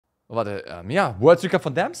Oh, warte, ja, World Recap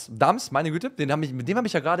von Dams, meine Güte. Mit dem habe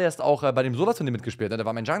ich ja gerade erst auch bei dem Solar-Turnier mitgespielt. Ne? Da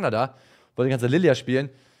war mein Jungler da, wollte die ganze Lilia spielen.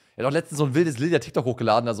 Er hat auch letztens so ein wildes Lilia-TikTok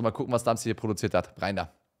hochgeladen, also mal gucken, was Dams hier produziert hat. Rein da.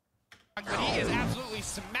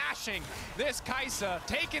 This Kaisa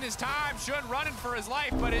taking his time, should running for his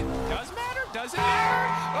life, but it does matter, does it matter?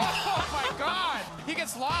 Oh my God! He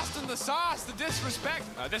gets lost in the sauce, the disrespect.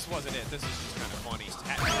 This wasn't it. This is just kind of funny.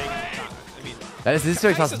 I mean, ja, das ist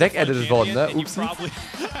wirklich fast wegedited worden, ne? Ups. Ups.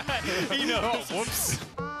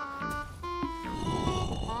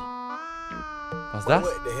 Was ist das?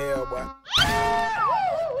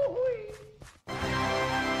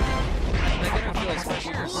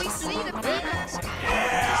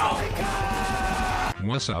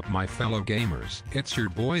 What's up, my fellow gamers? It's your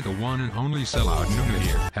boy, the one and only sellout Nuna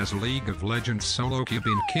here. Has League of Legends solo queue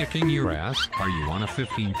been kicking your ass? Are you on a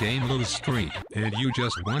 15-game lose streak, and you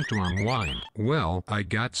just want to unwind? Well, I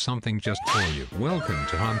got something just for you. Welcome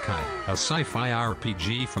to Honkai, a sci-fi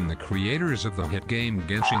RPG from the creators of the hit game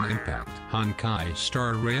Genshin Impact. Honkai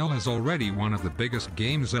Star Rail is already one of the biggest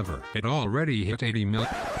games ever. It already hit 80 million.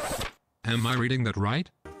 Am I reading that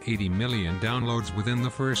right? 80 million downloads within the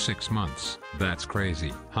first 6 months. That's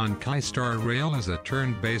crazy. Honkai Star Rail is a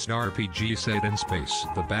turn-based RPG set in space.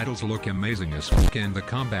 The battles look amazing as fuck and the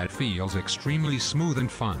combat feels extremely smooth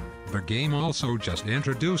and fun. The game also just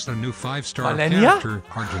introduced a new 5-star character,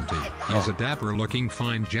 Argentine. He's a dapper-looking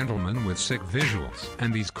fine gentleman with sick visuals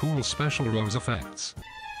and these cool special rose effects.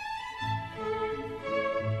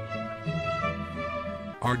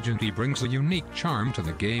 Argentine brings a unique charm to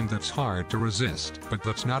the game that's hard to resist. But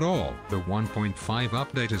that's not all. The 1.5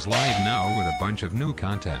 update is live now with a bunch of new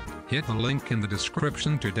content. Hit the link in the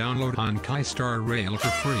description to download Honkai Star Rail for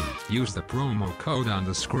free. Use the promo code on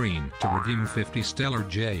the screen to redeem 50 stellar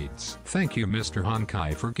jades. Thank you, Mr.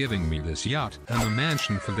 Honkai, for giving me this yacht and the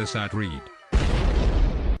mansion for this ad read.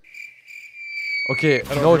 Okay,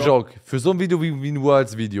 no joke. Für so ein Video wie ein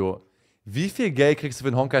Worlds-Video. Wie viel Geld kriegst du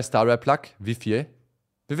für den Honkai Star Rail Plug? Wie viel?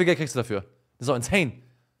 Wie viel Geld kriegst du dafür? Das ist doch insane.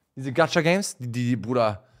 Diese Gacha-Games, die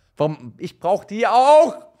Bruder. Warum? Ich brauch die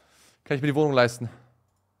auch! Kann ich mir die Wohnung leisten?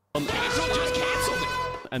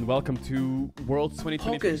 And welcome to Worlds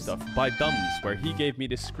 2023 stuff by Dums, where he gave me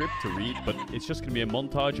this script to read, but it's just gonna be a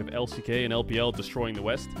montage of LCK and LPL destroying the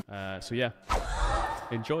West. So yeah,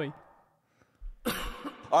 enjoy.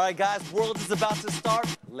 Alright guys, Worlds is about to start.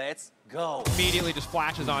 Let's go. Immediately just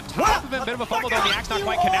flashes on top of him. Bit of a fumble though, the axe not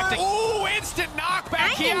quite connecting. Ooh, instant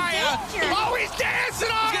knockback here. Oh, he's dancing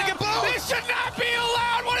on him. This should not be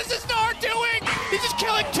allowed. What is this Nard doing? He's just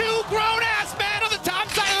killing 2 grown-ass men on the top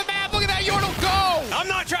side of the map. Look at that, Yordle, go. I'm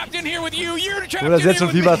not trapped in here with you. You're trapped in here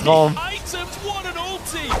with me. Traum. Items, what an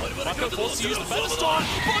ulti. Glocke forced to use the better start,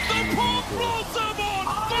 but the pump rolls him on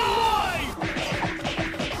 5.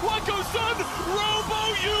 Glocke, son,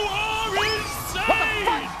 Robo, you are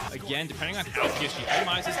insane. Again, depending on how PSG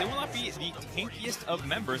optimizes, they will not be the tankiest of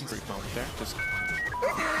members. Brief moment there.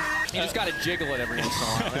 You just gotta jiggle it every once in a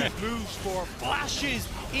while. Moves for flashes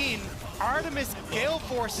in. Artemis Gale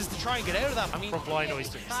forces to try and get out of that. I mean, from blind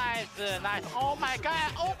oysters. Nice, nice. Oh my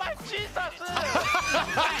God! Oh my Jesus!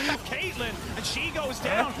 Caitlyn, and she goes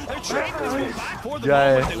down. Their trainers go back for the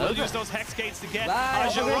moment. They will use those hex gates to get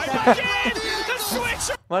Aja right back in. The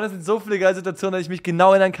switch. Mann, das sind so viele geile Situationen, dass ich mich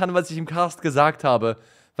genau erinnern kann, was ich im Cast gesagt habe.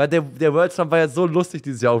 Weil der World Trump war ja so lustig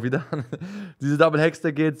dieses Jahr auch wieder. Diese Double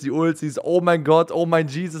Hexter Gates, die Ultis, oh mein Gott, oh mein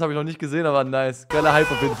Jesus, habe ich noch nicht gesehen, aber nice. Geiler Hype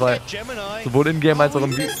auf jeden Fall. Sowohl in-game als auch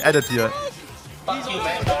im Edit hier.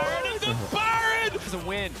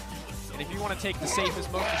 If you want to take the safest,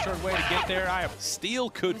 most assured way to get there, Steel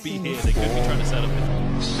could be here. They could be trying to set up it.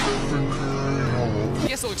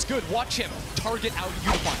 Yes, it looks good. Watch him target out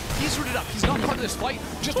Unify. He's rooted up. He's not part of this fight.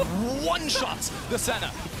 Just one-shots the Senna.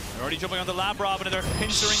 They're already jumping on the Lab Robin and they're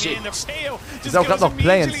pincering in. Their tail ist auch gerade noch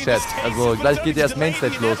Play ins Chat. Also gleich geht erst Main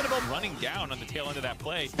Stage los. Running down on the tail end of that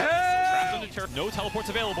play. No teleports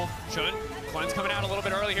available. Shun. Clean's coming out a little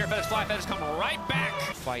bit early here. Feathers fly. Feathers come right back.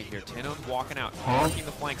 Fight here. Tinone's walking out, taking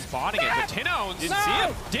the flank, spotting it. But Tinone's didn't see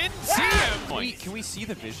him. Didn't see him. Can we see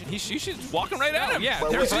the vision? She's walking right at him. Yeah,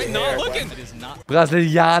 they're just not looking.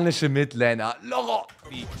 Brasilianische Midlaner. Loro.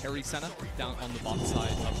 The carry center down on the bottom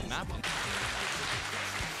side of the map.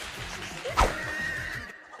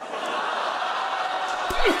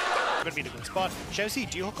 Gonna be in a good spot. Chelsea,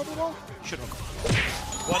 do you hook on the wall? You should hook.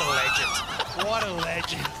 What a legend. What a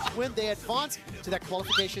legend. When they advance to that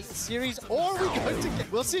qualification series, or we go to get...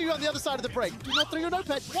 We'll see you on the other side of the break. Do not throw your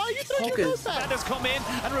notepad. Why are you throwing your notepad? Defenders come in,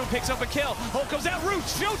 and Root picks up a kill. Hulk goes out, Root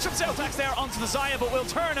shoots himself back there onto the Zaya, but will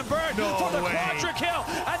turn and burn for the quadra kill.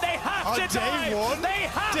 And they have to dive. They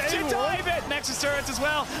have to dive it. Nexus turrets as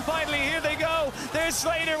well. Finally, here they go. There's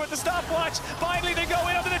Slater with the stopwatch. Finally, they go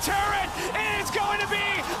in under the turret. It's going to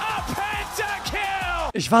be a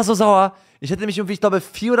pentakill. Ich war so sauer. Ich hätte nämlich irgendwie, ich glaube,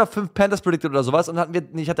 4 oder 5 Panthers predicted oder sowas. Und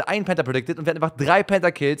ich hatte einen Panther predicted und wir hatten einfach 3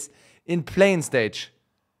 Panther-Kills in Plane Stage.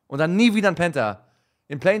 Und dann nie wieder ein Panther.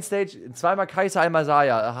 In Plane Stage, zweimal Kaiser, einmal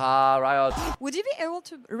Saya. Aha, Riot. Would you be able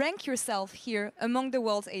to rank yourself here among the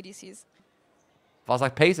world's ADCs? Was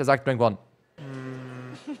sagt Pace? Er sagt Rank 1.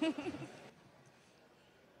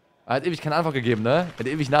 Er hat ewig keine Antwort gegeben, ne? Er hat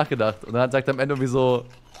ewig nachgedacht. Und dann sagt er am Ende irgendwie so,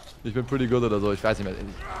 ich bin pretty good oder so. Ich weiß nicht mehr. Ich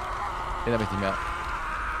erinnere mich nicht mehr.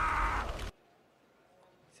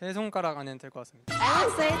 I would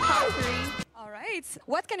say top 3. Alright.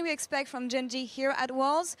 What can we expect from Genji here at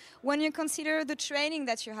Worlds when you consider the training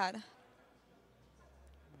that you had?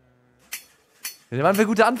 Der Mann will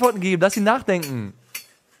gute Antworten geben. Lass ihn nachdenken.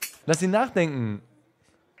 Lass ihn nachdenken.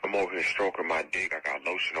 I'm over here stroking my dick. I got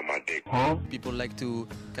lotion on my dick. People like to...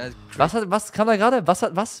 Was kam da gerade? Was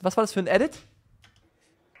war das für ein Edit?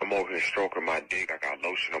 I'm over here stroking my dick. I got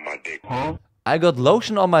lotion on my dick. I got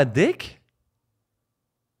lotion on my dick?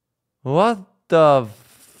 What the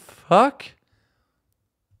fuck?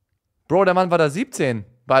 Bro, der Mann war da 17,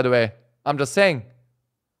 by the way. I'm just saying.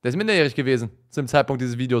 Der ist minderjährig gewesen, zum Zeitpunkt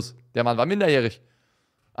dieses Videos. Der Mann war minderjährig.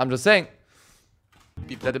 I'm just saying.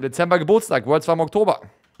 Der hat im Dezember Geburtstag, Worlds war im Oktober.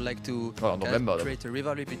 Like to November. create a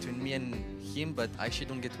rivalry between me and him, but I actually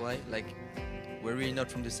don't get why. Like, we're really not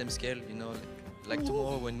from the same scale, you know. Like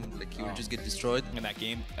tomorrow when like he will just get destroyed in that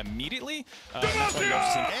game immediately. That's why you're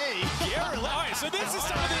hey, Garrett. Alright, so this is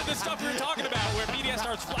some of the stuff we were talking about where media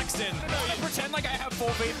starts flexing. I pretend like I have full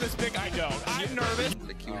faith in this pick. I don't. I'm nervous.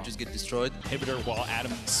 Like he will just get destroyed. Inhibitor while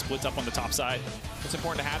Adam splits up on the top side. It's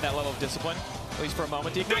important to have that level of discipline, at least for a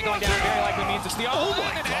moment. The ignite going down very likely means it's the oh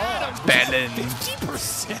my god. Balance.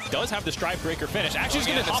 50% does have the Stripe Breaker finish. Actually, he's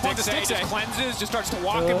gonna hop on the stick, just cleanses, just starts to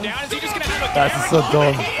walk him down. Is he just gonna have a Das ist so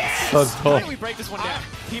dumm. So dumm. We break this one down.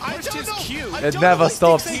 He pushed his Q. It never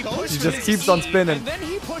stops. He just keeps on spinning. And then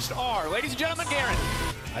he pushed R. Ladies and gentlemen, Garen.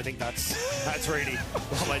 I think that's really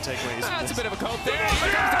all my takeaways. That's a bit of a cope there.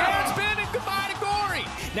 Here comes the Garen spin and goodbye to Gory.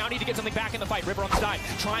 Now need to get something back in the fight. River on the side,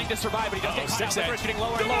 trying to survive, but he does get caught out. First getting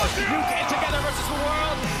lower and lower. UK together versus the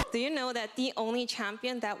world. Do you know that the only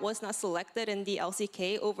champion that was not selected in the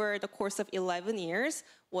LCK over the course of 11 years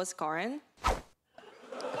was Garen?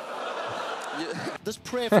 This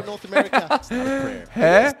prayer for North America. It's not a prayer.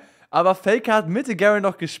 Hä? Aber Faker hat Mitte Garen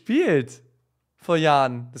noch gespielt. Vor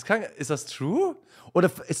Jahren. Ist das true? Oder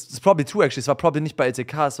it's probably true, actually. Es war probably nicht bei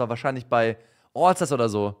LCK, es war wahrscheinlich bei Allstars oder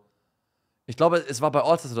so. Ich glaube, es war bei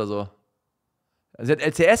Allstars oder so. Sie hat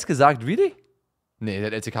LCS gesagt, really? Nee, sie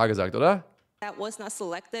hat LCK gesagt, oder? That was not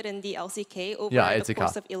selected in the LCK over the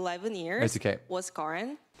course of 11 years was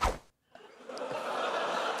Garen.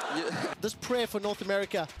 This prayer for North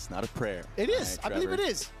America. It's not a prayer. It is. Right, I believe it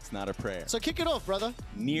is. It's not a prayer. So kick it off, brother.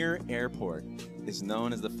 Near Airport is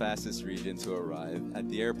known as the fastest region to arrive at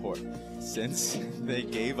the airport. Since they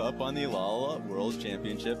gave up on the Alala World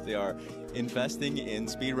Championship, they are investing in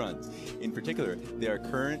speedruns. In particular, they are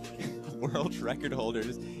current world record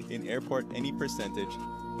holders in airport any percentage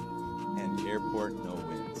and airport no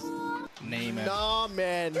wins. Name it. No,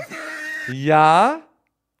 man. Ja,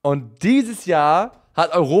 und dieses Jahr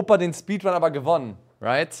hat Europa den Speedrun aber gewonnen,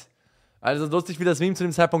 right? Also lustig, wie das Meme zu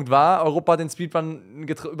dem Zeitpunkt war. Europa hat den Speedrun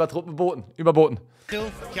überboten. Still,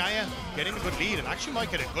 Gaia getting a good lead and actually might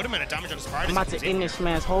get a good amount of damage on his part. I'm about to end this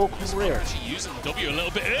man's whole career. She using the W a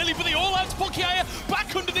little bit early, but the all-out to put Gaia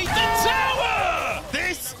back underneath the tower!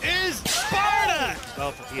 This is Sparta!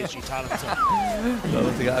 Well, for PSG talent.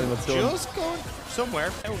 Lustige Animation. Just going somewhere.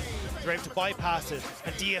 They're able to bypass it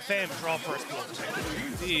and DFM draw first blood.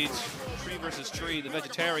 Indeed. Tree versus tree, the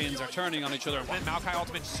vegetarians are turning on each other. And Maokai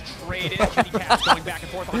ultimate straight in. Kitty Cat's going back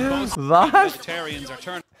and forth on both. Was? Vegetarians are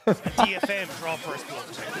turning. DFM draw first blood.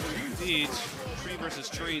 Indeed. Tree versus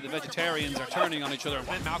tree, the vegetarians are turning on each other.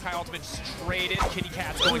 And Maokai ultimate straight in. Kitty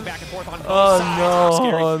Cat's going back and forth on both sides.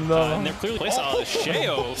 No, oh no. And they're clearly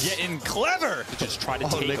Sheo getting clever to just try to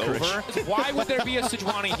take over. Why would there be a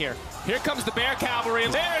Sejuani here? Here comes the Bear Cavalry.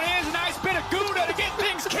 There it is, a nice bit of Gouda to get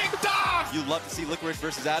things kicked off. You love to see Licorice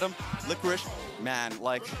versus Adam. Licorice, man,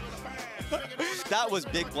 like, that was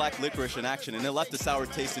big black licorice in action, and it left a sour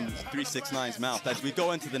taste in 369's mouth as we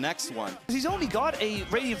go into the next one. He's only got a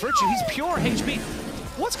Radiant Virtue. He's pure HP.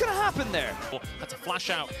 What's going to happen there? Well, that's a flash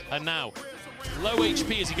out, and now low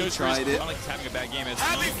HP as he goes through his... I like having a bad game as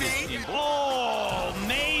Oh,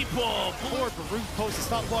 Maple! Poor Baruch post the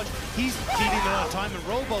stopwatch. He's beating enough time, and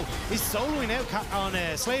Robo is soloing out on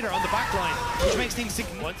Slater on the back line, which makes things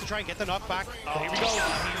wants to try and get the knockback. Oh, here we go.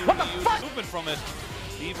 What the fuck? Movement from it.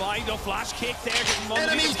 Levi, the flash kick there.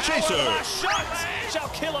 Enemy chaser. Shot shall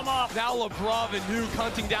kill him off. Now LeBron and Nuke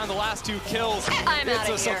hunting down the last 2 kills. It's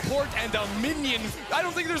a support and a minion. I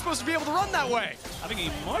don't think they're supposed to be able to run that way. Having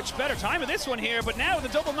a much better time of this one here, but now the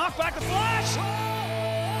double knockback, the flash.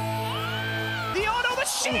 The auto, the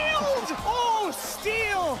shield. Oh,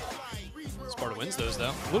 steal. Sparta wins those,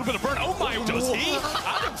 though. A little bit of burn. Oh my, does he?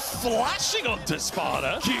 Adam flashing onto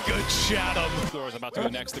Sparta. Giga Chatham. Thor's about to go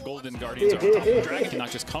next. The Golden Guardians are on top of the Dragon.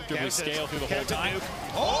 Cannot just comfortably scale through the whole time.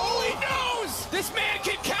 Oh, he knows! This man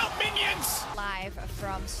can count minions! Live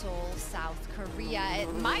from Seoul, South Korea.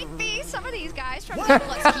 It might be some of these guys from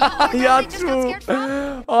Ja, true.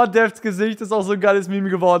 Oh, Devs Gesicht ist auch so ein geiles Meme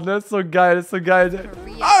geworden. Das ist so geil, das ist so geil.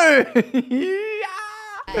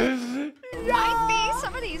 Might be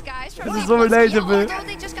some of these guys from Es ist so relatable.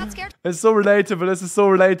 Es ist so relatable, es ist so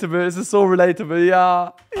relatable, es ist so relatable,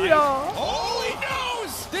 ja. Ja. Oh, he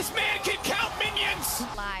knows! This man can count minions!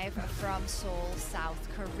 Live from Seoul, South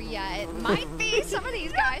Korea. It might be some of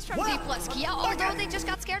these guys from D plus Kia, although they just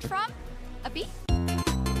got scared from a B.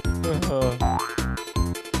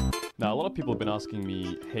 Now, a lot of people have been asking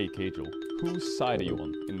me, hey, Kajal, whose side are you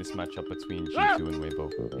on in this matchup between G2 and Weibo?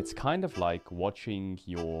 It's kind of like watching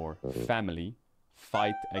your family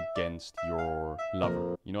fight against your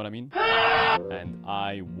lover. You know what I mean? And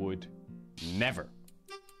I would never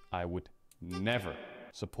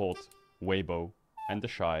support Weibo and the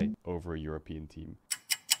Shy over a European team.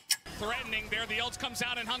 Threatening there, the ult comes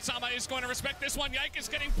out, and Hansama is going to respect this one. Yike is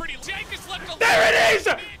getting pretty. Yike is left alone. There it is!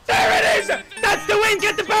 There it is! That's the win!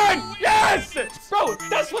 Get the burn! Yes! Bro,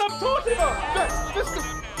 that's what I'm talking about!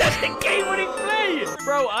 That's the game-winning play!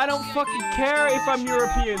 Bro, I don't fucking care if I'm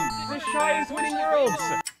European. The Shy is winning worlds!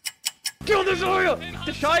 Kill the Zoya!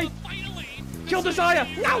 The Shy! Kill the Zoya!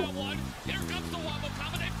 No!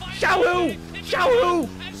 Xiaohu! Xiaohu!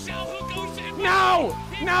 No!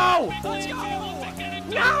 No! Let's go!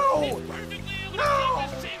 No! No!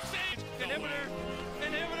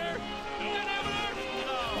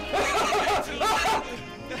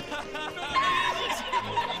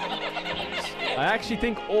 I actually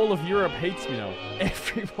think all of Europe hates me now.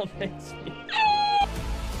 Everyone hates me.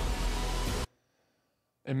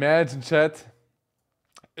 Imagine, Chat.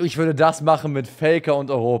 Ich würde das machen mit Faker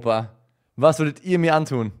und Europa. Was würdet ihr mir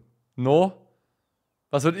antun? No?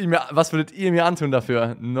 Was würdet ihr mir antun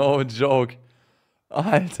dafür? No joke.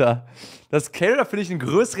 Alter. Dass Kadrill, finde ich, einen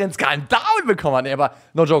größeren Skandal bekommen hat. Nee, aber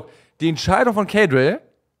no joke. Die Entscheidung von Kadrill,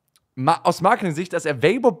 aus Marketing-Sicht, dass er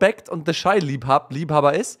Weibo backt und The Shy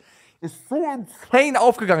Liebhaber ist so insane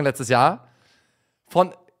aufgegangen letztes Jahr.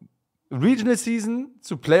 Von Regional Season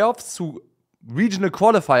zu Playoffs zu Regional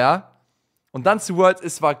Qualifier und dann zu Worlds.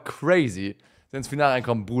 Es war crazy. Ins Finale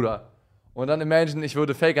reinkommen, Bruder. Und dann imagine, ich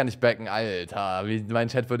würde Faker nicht backen. Alter, mein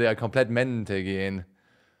Chat würde ja komplett mente gehen.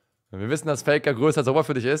 Wir wissen, dass Faker größer als Europa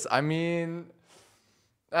für dich ist. I mean,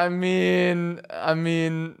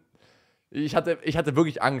 ich hatte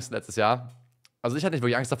wirklich Angst letztes Jahr. Also ich hatte nicht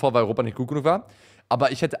wirklich Angst davor, weil Europa nicht gut genug war.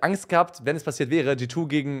 Aber ich hätte Angst gehabt, wenn es passiert wäre, G2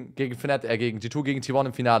 gegen G2 gegen T1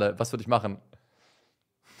 im Finale. Was würde ich machen?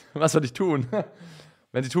 Was würde ich tun?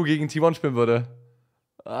 Wenn G2 gegen T1 spielen würde.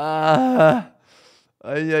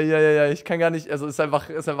 Ich kann gar nicht, also ist einfach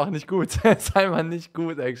nicht gut. Ist einfach nicht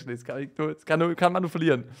gut, actually. Kann man nur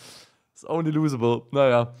verlieren. It's only losable.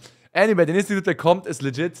 Naja. Anyway, der nächste Clip, der kommt, ist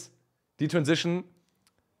legit. Die Transition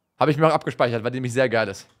habe ich mir auch abgespeichert, weil die nämlich sehr geil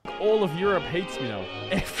ist. All of Europe hates me now.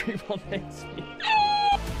 Everyone hates me.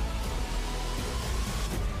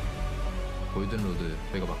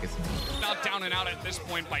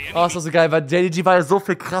 Oh, ist doch so geil, weil JDG war ja so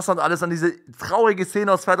viel krasser und alles an diese traurige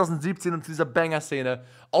Szene aus 2017 und zu dieser Banger-Szene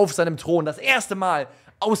auf seinem Thron. Das erste Mal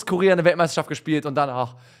aus Korea eine Weltmeisterschaft gespielt und dann,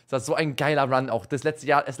 ach, das war so ein geiler Run auch. Das letzte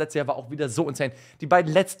Jahr war auch wieder so insane. Die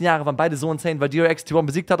beiden letzten Jahre waren beide so insane, weil DRX T1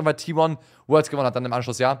 besiegt hat und weil T1 Worlds gewonnen hat dann im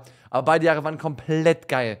Anschluss, ja. Aber beide Jahre waren komplett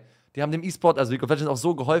geil. Die haben dem E-Sport, also League of Legends, auch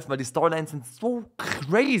so geholfen, weil die Storylines sind so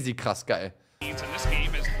crazy krass geil.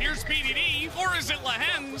 Or is it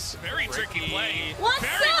Lahens? Very tricky play. What's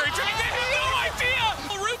very tricky. They have no idea.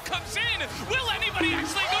 Root comes in. Will anybody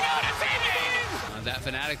actually go down and save it? That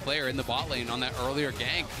Fnatic player in the bot lane on that earlier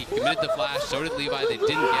gank, he committed the flash, so did Levi. They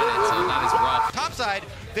didn't get it, so that is rough. Topside,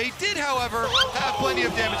 they did, however, have plenty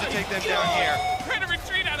of damage to take them down here. Trying to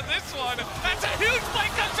retreat out of this one. That's a huge play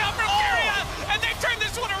comes out from Kyria, and they turn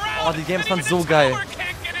this one around. Oh, die Games waren so geil.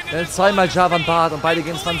 Zweimal Java und Bart und beide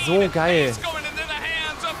Games waren so geil.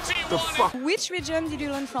 The fuck? Which region did you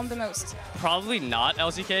learn from the most? Probably not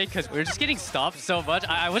LCK, because we were just getting stopped so much.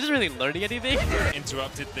 I wasn't really learning anything.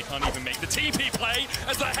 Interrupted, they can't even make the TP play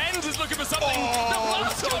as the Hens is looking for something. Oh,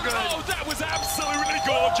 that was absolutely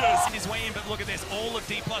gorgeous. His way in, but look at this. All of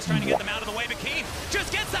D+ trying to get them out of the way, but Keith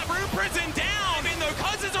just gets that Rune Prison down. Even though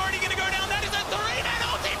Cuz is already going to go down, that is a 3-man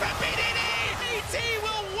ulti from BDD. ET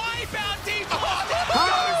will wipe out D+.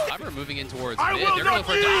 We're moving in towards I mid. will They're going not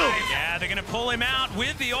for a dive. Yeah, they're going to pull him out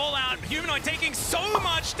with the all-out Humanoid taking so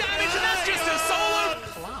much damage, and that's just a solo.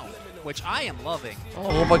 Wow, which I am loving.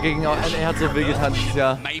 Oh, Europa gegen NA hat so wehgetan dieses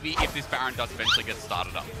Jahr. Maybe if this Baron does eventually get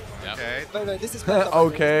started up. Yep. Okay. No, this is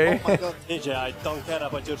okay. Oh my god. DJ, I don't care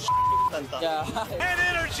about your Yeah. And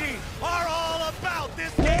energy are all about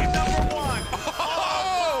this game number one.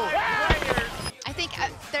 I think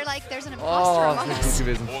they're like, there's an imposter among us. Or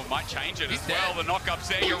it might change it as well. The knockup's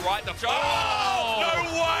there. You're right. The no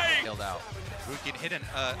way! Killed out. Who can hit an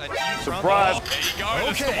surprise. There you go.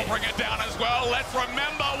 The Storm bring it down as well. Let's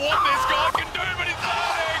remember what this guy can do, but he's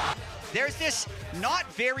learning. There's this not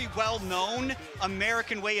very well-known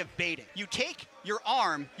American way of baiting. You take your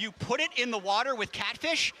arm, you put it in the water with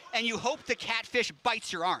catfish, and you hope the catfish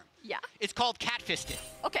bites your arm. Yeah. It's called catfisting.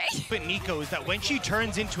 Okay. But Nico is that when she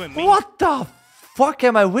turns into a minion. What the fuck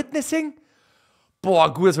am I witnessing?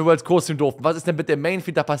 Boah, gut, dass wir Worlds Großteam durften. Was ist denn mit dem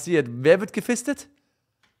Mainfeed da passiert? Wer wird gefistet?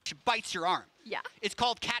 Bites your arm. Yeah. It's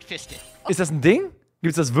called catfisting. Ist das ein Ding?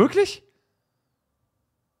 Gibt's das wirklich?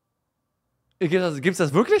 Gibt's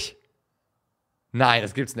das wirklich? Nein,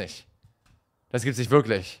 das gibt's nicht. Das gibt's nicht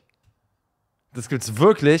wirklich. Das gibt's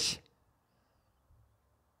wirklich?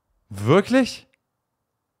 Wirklich?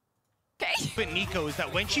 But Nico is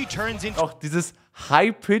that when she turns into Auch dieses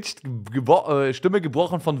high-pitched Stimme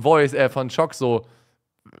gebrochen von Voice, von Shock so.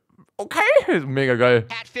 Okay, mega geil.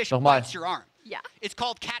 Catfish Nochmal. bites your arm. Yeah. It's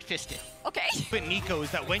called catfisting. Okay. But Nico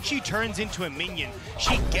is that when she turns into a minion,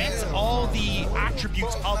 she gets all the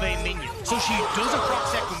attributes of a minion. So she doesn't proc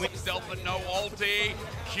second with Self and no ulti.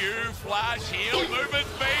 Q, flash, heal, movement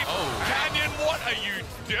speed. Canyon, what are you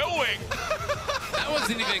doing? That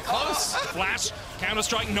wasn't even close. Flash,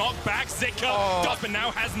 Counter-Strike, knockback, Zika. Duffman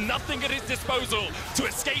now has nothing at his disposal to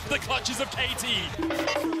escape the clutches of KT.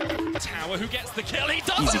 Tower who gets the kill. He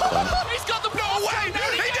does it. He's got the blow away.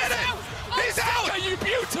 He did it. He's out. You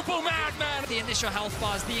beautiful madman. The initial health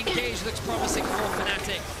bars, the engage looks promising for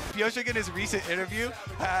Fnatic. Yoshik in his recent interview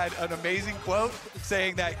had an amazing quote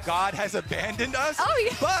saying that God has abandoned us,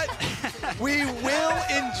 but we will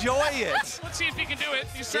enjoy it. Let's see if he can do it.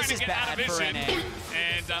 He's trying to get out of vision.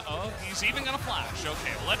 And, he's even going to flash.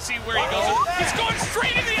 Okay, well, let's see where he goes. He's going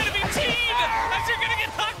straight into the enemy team as you're going to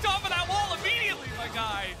get knocked off of that wall immediately, my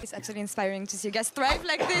guy. It's absolutely inspiring to see you guys thrive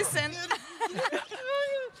like this and...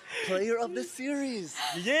 Player of the series.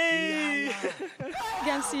 Yay!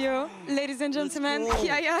 GANZ, ladies and gentlemen,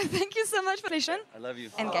 yeah, thank you so much for listening. I love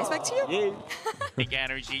you. And guys, back to you. Big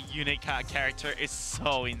energy, unique character is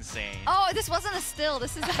so insane. Oh, this wasn't a still.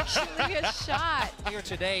 This is actually a shot. Here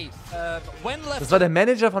today, when left. Das war der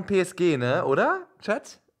Manager von PSG, ne? Oder?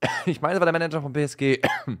 Chat? Ich meine, das war der Manager von PSG.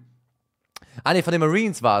 Ah, ne, von den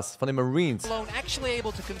Marines war's. Von den Marines. Actually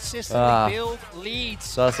able to consistently build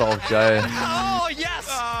leads. Das ist auch geil. Oh, yes!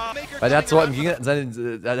 Weil der hat so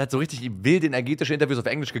der hat so richtig wild energetische Interviews auf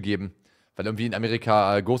Englisch gegeben. Weil irgendwie in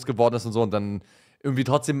Amerika groß geworden ist und so und dann irgendwie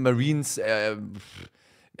trotzdem Marines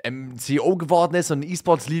CEO geworden ist und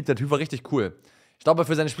E-Sports liebt. Der Typ war richtig cool. Ich glaube,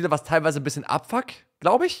 für seine Spieler war es teilweise ein bisschen Abfuck,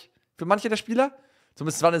 glaube ich. Für manche der Spieler.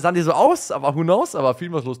 Zumindest sahen die so aus, aber who knows? Aber für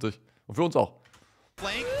ihn war es lustig. Und für uns auch.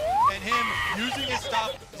 And him using his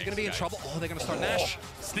stuff. He's going to be in trouble. Oh, they're going to start Nash.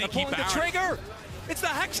 Sneaky the Baron. trigger. It's the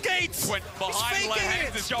Hex Gates. Went behind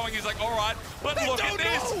Hands is showing. He's like, all right, but look at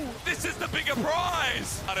this. This is the bigger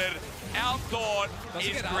prize. Outthought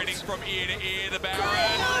is grinning from ear to ear. The Baron.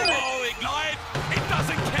 Oh, ignite. It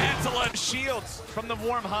doesn't cancel it. Shields from the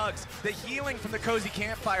warm hugs, the healing from the cozy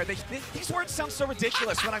campfire. These words sound so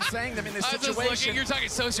ridiculous when I'm saying them in this situation. You're talking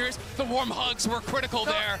so serious. The warm hugs were critical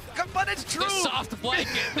there. But it's true. The soft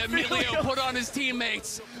blanket that Emilio put on his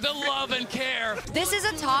teammates. The love and care. This is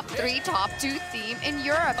a top 3, top 2 theme in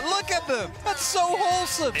Europe. Look at them. That's so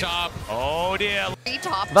wholesome. Top. Oh dear.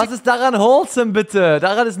 Was ist daran wholesome, bitte?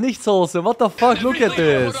 Daran ist nichts wholesome. What the fuck? Look at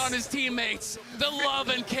this. Put on his teammates. The love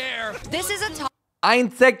and care. This is a top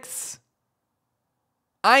 1-6.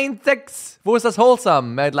 1-6. Wo ist das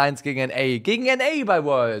wholesome? Mad Lions gegen NA. Gegen NA bei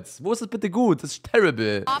Worlds. Wo ist das bitte gut? Das ist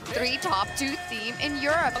terrible. top 3, top 2 theme in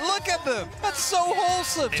Europe. Look at them. That's so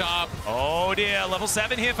wholesome. Top. Oh dear, level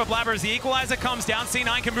 7 here for Blabber as the equalizer comes down.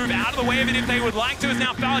 C9 can move out of the way of it if they would like to. As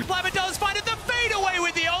now Blabber does find it. The fade away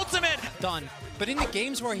with the ult. done. But in the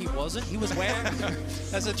games where he wasn't, he was wearing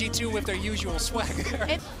as a G2 with their usual swagger.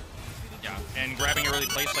 Yeah, and grabbing a early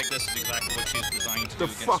place like this is exactly what she's designed to do.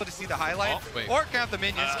 To see the highlight or count the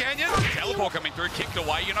minions, can you? Teleport coming through, kicked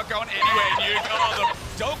away. You're not going anywhere, Nuke. Oh, the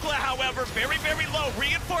Dokla, however, very, very low.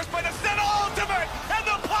 Reinforced by the Senna ultimate. And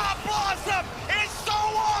the Pop Blossom is so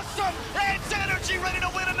awesome. It's energy ready to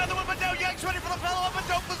win another one, but now Yank's ready for the follow-up, and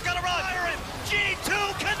Dokla's gonna run. G2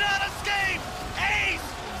 cannot escape. Ace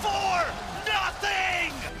for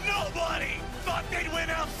nothing. Nobody thought they'd win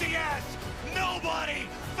LCS. Nobody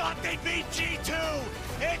thought they'd beat G2.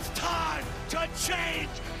 It's time to change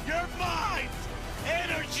your minds.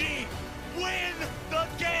 Energy, win the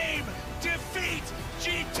game, defeat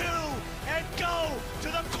G2, and go to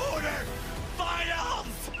the quarterfinals.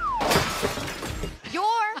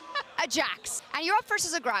 You're a Jax, and you're up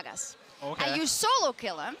versus a Gragas. Okay. And you solo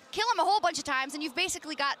kill him a whole bunch of times, and you've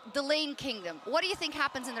basically got the lane kingdom. What do you think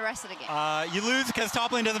happens in the rest of the game? You lose because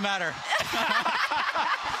top lane doesn't matter.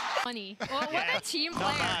 Funny. Well, what a team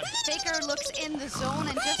player. Faker looks in the zone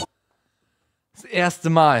and just... Das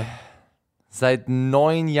erste Mal seit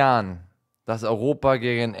 9 Jahren, dass Europa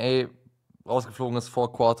gegen A rausgeflogen ist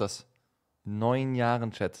vor Quarters. 9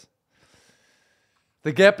 Jahren, Chat.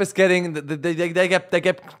 The gap is getting, der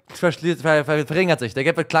Gap verringert sich. Der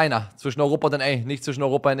Gap wird kleiner zwischen Europa und A, nicht zwischen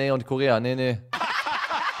Europa und A und Korea. Nee.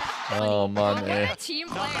 Oh Mann, ey. Team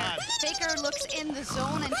player. Faker looks in the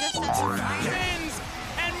zone and just...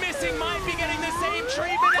 And missing might be getting the same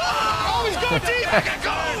treatment. Oh, he's gone deep!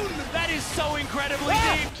 That is so incredibly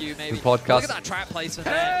deep. Maybe. Podcast. Look at that trap placement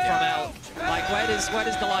there from Elk. Like, where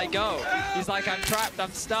does Delay go? He's like, I'm trapped,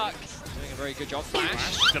 I'm stuck. Doing a very good job.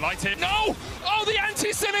 Flash. Delight hit. No! Oh, the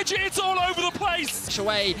anti-synergy, it's all over the place.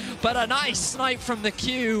 Away, but a nice snipe from the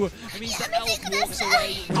Q. It means that Elk walks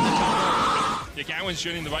away. Yeah, Gowan's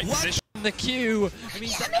shooting the right position. From the Q. It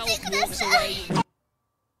means that Elk walks away.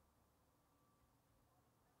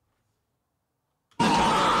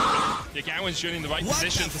 Yeah, Gowan's shooting the right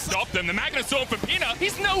position to stop them. The Magnet Storm for Pina,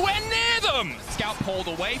 he's nowhere near them! Scout pulled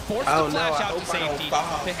away, forced to flash out to safety.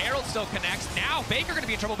 The Herald still connects. Now Baker going to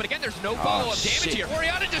be in trouble, but again, there's no follow-up damage here.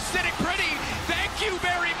 Orianna just sitting pretty. Thank you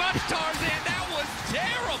very much, Tarzan. That was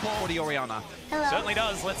terrible. For the Orianna. Hello. Certainly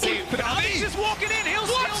does. Let's see. He's just walking in. He'll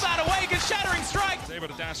steal that away. Good Shattering Strike. He's able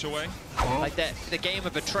to dash away. Like the game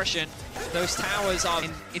of attrition, those towers are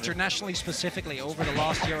internationally specifically over the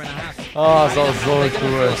last year and a half. Oh, so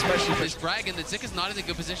cool. Especially for this Dragon, that Zik is not in a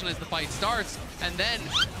good position as the fight starts, and then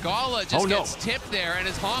Gala just gets tipped there, and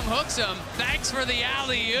as Hong hooks him, thanks for the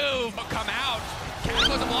alley-oop. Come out.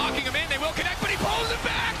 Cataclysm blocking him in. They will connect, but he pulls it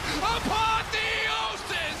back.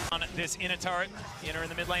 Apotheosis! On this inner turret, inner in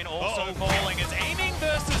the mid lane, also falling, is aiming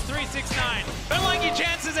versus 369. Unlucky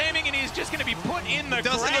Chance is aiming, and he's just going to be put in the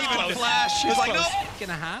Doesn't ground. even flash. He's like, nope.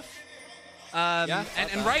 And a half.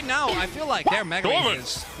 And right now, I feel like their mega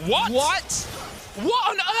is... What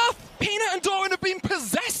on earth? Pina and Doran have been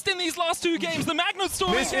possessed in these last 2 games. The Magnet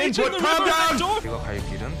Storm is engaging the river and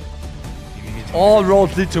Doran. All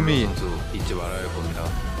roads lead to me. 잊지 말아야 할 겁니다.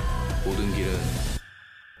 모든 길은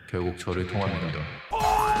결국 저를 통합니다.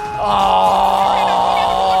 Oh,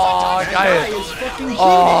 geil.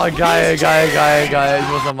 Oh, geil. Ich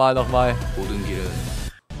muss nochmal. 모든 길은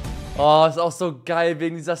Oh, ist auch so geil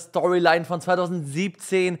wegen dieser Storyline von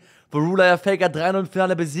 2017, wo Ruler ja Faker 3-0 im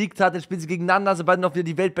Finale besiegt hat. Dann spielen sie gegeneinander, sind beide noch wieder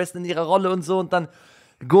die Weltbesten in ihrer Rolle und so. Und dann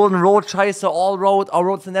Golden Road, scheiße, All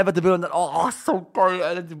Road's inevitable. Und dann, oh, so geil,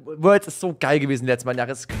 Alter. Worlds ist so geil gewesen die letzten beiden Jahre.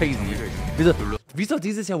 Das ist crazy. Wieso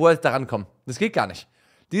dieses Jahr Worlds da rankommen? Das geht gar nicht.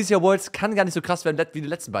 Dieses Jahr Worlds kann gar nicht so krass werden wie die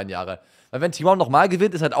letzten beiden Jahre. Weil wenn T1 nochmal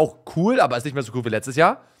gewinnt, ist halt auch cool, aber ist nicht mehr so cool wie letztes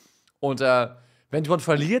Jahr. Und wenn T1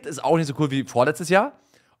 verliert, ist auch nicht so cool wie vorletztes Jahr.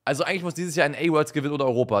 Also eigentlich muss dieses Jahr ein A-Worlds gewinnen oder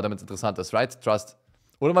Europa, damit es interessant ist, right? Trust.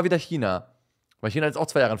 Oder mal wieder China. Weil China hat jetzt auch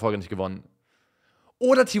 2 Jahre in Folge nicht gewonnen.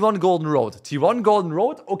 Oder T1 Golden Road. T1 Golden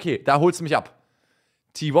Road, okay, da holst du mich ab.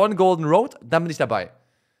 T1 Golden Road, dann bin ich dabei.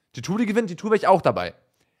 T2 die gewinnt, T2 wäre ich auch dabei.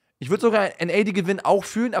 Ich würde sogar NA die gewinnen auch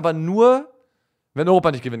fühlen, aber nur, wenn Europa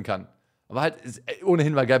nicht gewinnen kann. Aber halt, ist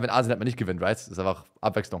ohnehin mal geil, wenn Asien halt mal nicht gewinnt, right? Das ist einfach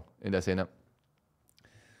Abwechslung in der Szene.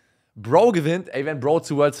 Bro gewinnt, ey, wenn Bro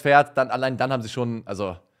zu Worlds fährt, dann allein dann haben sie schon,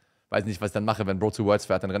 also, weiß nicht, was ich dann mache, wenn Bro zu Worlds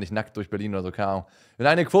fährt, dann renne ich nackt durch Berlin oder so, keine Ahnung. Wenn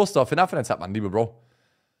eine Quostor für Nachfinanz hat man, liebe Bro.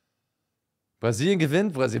 Brasilien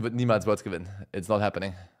gewinnt, Brasilien wird niemals Worlds gewinnen. It's not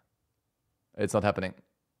happening. It's not happening.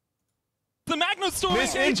 The Magnet Storm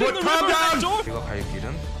is engaging the river and Doran. 제가 갈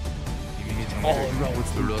길은 이미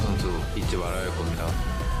정해진 룰러 선수 잊지 말아야 할 겁니다.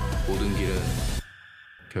 모든 길은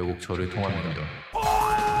결국 저를 통합니다.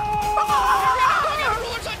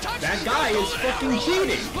 That guy is fucking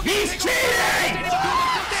cheating. He's cheating!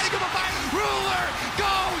 Ruler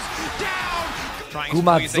goes down.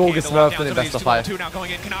 Guma hat so gesmurft in dem besten Fall.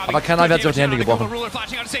 Aber Kanavi hat sich auch die Hände gebrochen.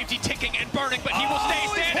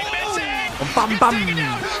 Und bam, bam.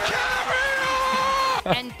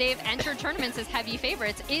 And they've entered tournaments as heavy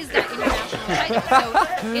favorites. Is that international title?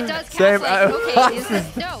 So it does count like, okay, is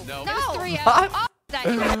this... No, no.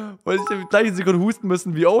 3-0. Weil ich im gleichen Sekunde husten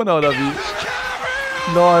müssen wie Owner, oder wie?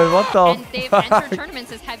 Lol, what the And they've entered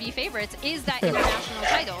tournaments as heavy favorites. Is that international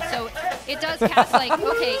title? So it does cast like,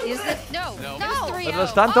 okay, is this... No, no. 3-0. Was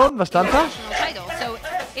stand da unten? Was stand da? Title. So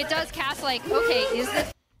it does cast like, okay, is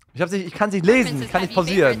this... Ich kann es nicht lesen, ich kann nicht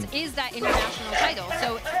pausieren. Is that international title?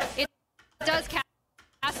 So it does cast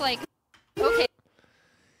like, okay.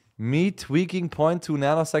 Me tweaking 0.2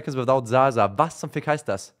 nanoseconds without Zaza. Was zum Fick heißt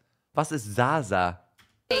das? Was ist Zaza?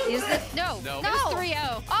 Is this... No, no. It was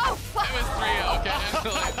 3-0. Oh, fuck. It was 3-0, okay.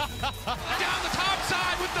 Down the top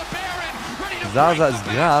side with the Baron. Ready to Zaza ist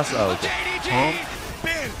Gras. Oh, okay.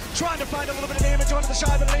 Trying to find a little bit of damage onto the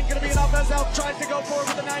shy, but it ain't gonna be enough as Elf tries to go forward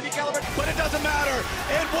with the 90 caliber. But it doesn't matter.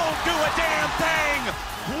 It won't do a damn thing.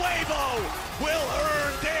 Weibo will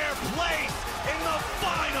earn their place in the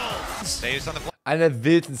finals. Eine der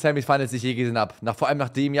wilden Semifinals, die ich je gesehen habe. Vor allem nach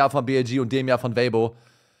dem Jahr von BLG und dem Jahr von Weibo.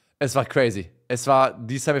 Es war crazy.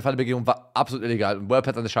 Die Semifinal-Begehung war absolut illegal. Well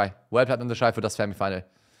played on the Shy. Well played on the Shy für das Semifinal.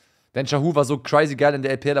 Denn Shahu war so crazy geil in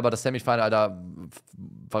der LPL, aber das Semifinal, Alter,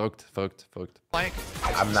 verrückt.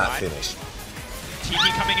 I'm not finished. TV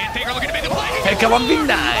coming in, Faker looking to make the play. Faker one v9.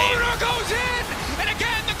 Corner goes in, and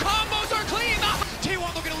again the combos are clean.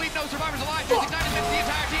 T1 looking to leave no survivors alive. There's Ignited the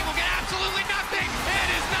entire team will get absolutely nothing. It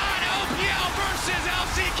is not LPL versus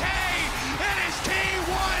LCK. It is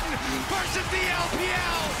T1 versus the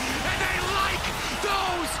LPL, and they like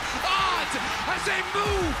those odds as they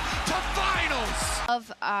move to finals. Of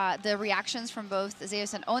the reactions from both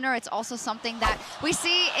Zeus and Owner, it's also something that we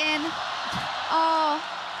see in... Oh...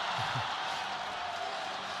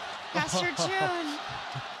 Pastor June.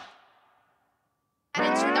 An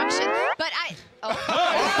introduction, but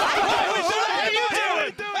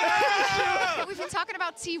we've been talking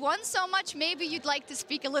about T1 so much, maybe you'd like to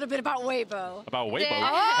speak a little bit about Weibo. About Weibo?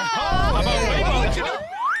 Oh. About Weibo?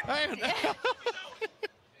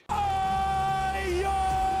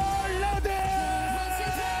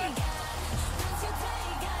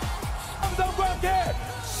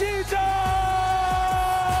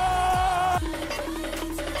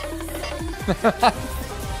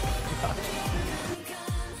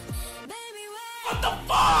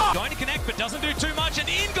 Going to connect, but doesn't do too much, and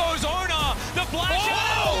in goes Owner. The flash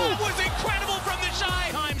was incredible from the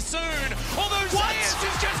Shy. Time soon. Although Zeus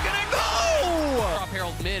is just gonna go. Drop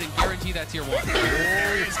Herald mid and guarantee that tier 1.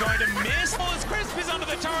 He's going to miss. As Crisp is under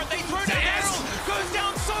the turret, they throw to Herald. Goes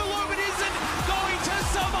down so low, but isn't going to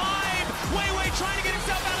survive. Wei trying to get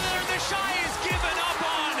himself out of there, and the Shy is given up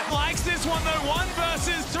on. Likes this one though. 1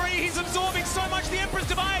 versus 3. He's absorbing so much. The Emperor's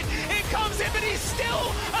Divide. It comes in, but he's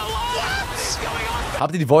still alive. What's going on?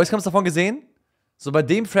 Habt ihr die Voice-Cams davon gesehen? So bei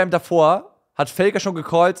dem Frame davor hat Faker schon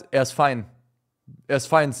gecallt, er ist fein. Er ist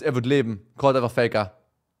fein, er wird leben. Callt einfach Faker.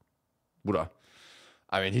 Bruder.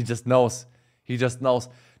 I mean, he just knows. He just knows.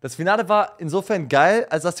 Das Finale war insofern geil,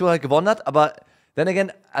 als dass die halt gewonnen hat, aber dann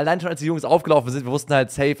again, allein schon als die Jungs aufgelaufen sind, wir wussten halt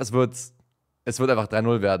safe, es wird einfach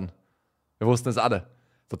 3-0 werden. Wir wussten es alle.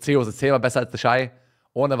 So, Zeus ist 10-mal besser als The Shy.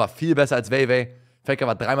 Owner war viel besser als Wei. Faker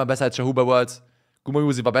war 3-mal besser als Shahu bei Worlds.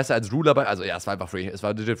 Gumayusi war besser als Ruler bei. Also ja, es war einfach free. Es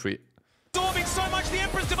war legit free. Absorbing so much, the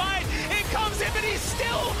Emperor's Divide. It comes in, but he's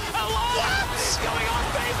still alive. What's going on?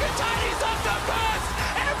 Faker Tiny's up the burst.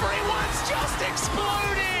 Everyone's just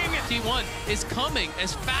exploding. T1 is coming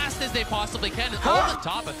as fast as they possibly can. Over the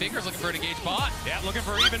top, but Faker's looking for an engaged bot. Yeah, looking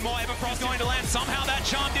for even more. Everfrost going to land. Somehow that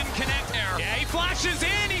charm didn't connect there. Yeah, he flashes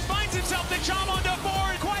in. He finds himself the charm onto 4.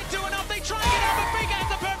 Quite do enough. They try and get out, but Faker has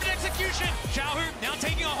the perfect execution. Xiaohu now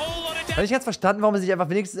taking a whole lot of damage. Habe ich ganz verstanden, warum sie sich einfach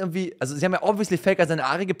wenigstens irgendwie... Also sie haben ja obviously Faker seine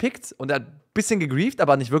Ari gepickt und er hat ein bisschen gegrieft,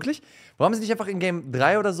 aber nicht wirklich. Warum haben sie nicht einfach in Game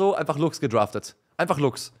 3 oder so einfach Lux gedraftet? Einfach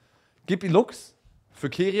Lux. Gib ihm Lux für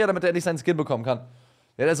Keria, damit er endlich seinen Skin bekommen kann.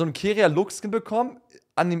 Er hat so einen Keria-Lux-Skin bekommen,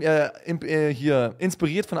 hier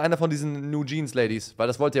inspiriert von einer von diesen New Jeans Ladies, weil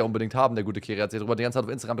das wollte er unbedingt haben, der gute Keria. Hat sich darüber die ganze Zeit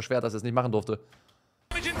auf Instagram beschwert, dass er es nicht machen durfte.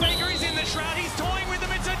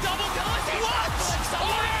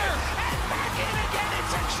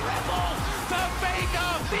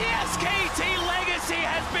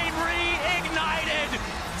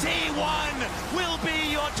 T1 will be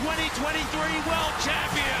your 2023 World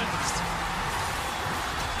Champions.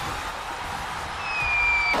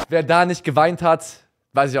 Wer da nicht geweint hat,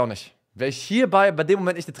 weiß ich auch nicht. Wer hierbei bei dem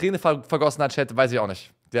Moment nicht eine Träne vergossen hat, Chat, weiß ich auch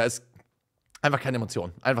nicht. Der ist einfach keine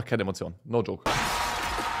Emotion. Einfach keine Emotion. No joke.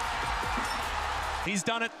 He's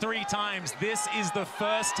done it 3 times. This is the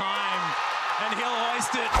first time. And he'll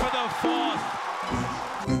hoist it for the 4th.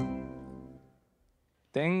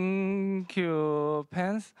 Thank you,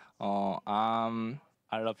 fans.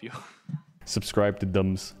 I love you. Subscribe to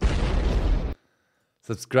Dumbs.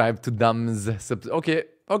 Subscribe to Dumbs.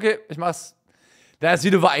 Okay, ich mach's. Das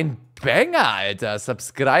Video war ein Banger, Alter.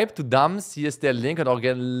 Subscribe to Dumbs. Hier ist der Link. Und auch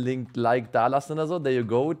gerne einen Link, Like da lassen oder so. There you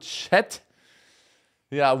go. Chat.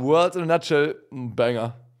 Ja, World in a Nutshell. Ein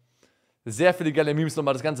Banger. Sehr viele geile Memes,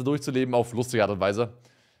 nochmal das Ganze durchzuleben auf lustige Art und Weise.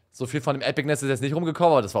 So viel von dem Epicness ist jetzt nicht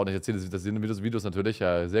rumgekommen, aber das war auch nicht das Ziel des Videos natürlich.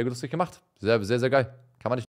 Sehr lustig gemacht. Sehr, sehr, sehr geil. Kann man nicht